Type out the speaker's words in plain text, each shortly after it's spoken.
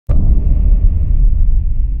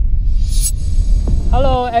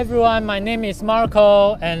Hello everyone, my name is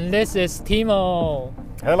Marco and this is Timo.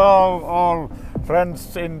 Hello all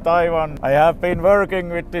friends in Taiwan. I have been working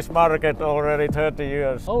with this market already 30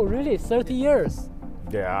 years. Oh really? 30 years?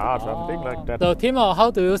 Yeah, something like that. So Timo,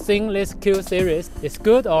 how do you think this Q series is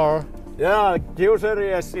good or? Yeah, Q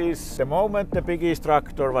series is the moment the biggest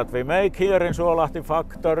tractor what we make here in Suolahti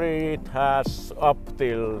factory. It has up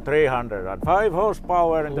till 305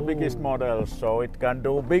 horsepower in the biggest models, so it can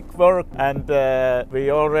do big work, and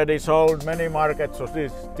we already sold many markets of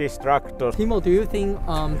this tractor. Timo, do you think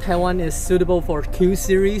Taiwan is suitable for Q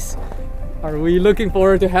series? Are we looking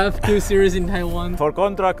forward to have Q series in Taiwan? For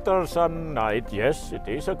contractors and night, yes, it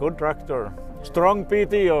is a good tractor. Strong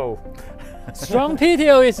PTO. Strong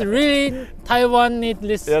PTO is really Taiwan needs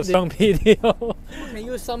this strong PTO. Can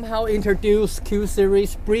you somehow introduce Q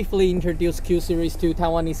series, briefly introduce Q series to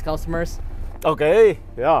Taiwanese customers? Okay,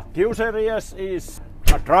 yeah. Q series is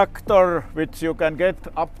a tractor which you can get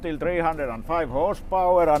up till 305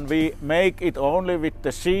 horsepower, and we make it only with the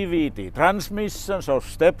CVT transmission, so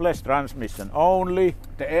stepless transmission only.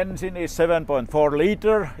 The engine is 7.4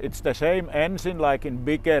 liter. It's the same engine like in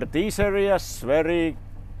bigger T series, very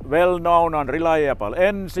well-known and reliable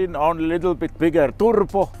engine, only a little bit bigger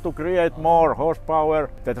turbo to create more horsepower.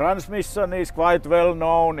 The transmission is quite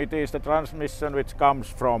well-known. It is the transmission which comes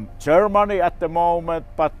from Germany at the moment,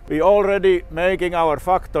 but we already making our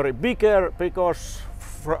factory bigger because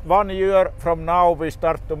 1 year from now we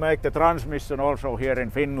start to make the transmission also here in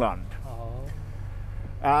Finland.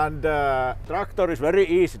 And tractor is very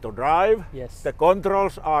easy to drive. Yes. The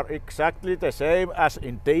controls are exactly the same as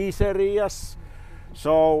in T series.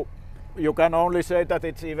 So you can only say that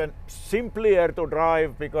it's even simpler to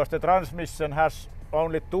drive because the transmission has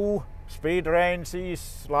only 2 speed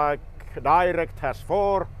ranges, like direct has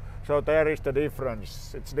 4. So there is the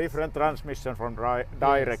difference. It's different transmission from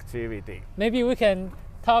direct CVT. Maybe we can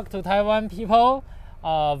talk to Taiwan people.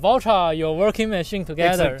 Valtra, your working machine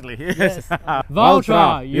together. Exactly. Yes.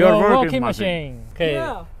 Valtra, your working machine. Okay.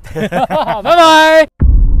 Yeah. Bye bye.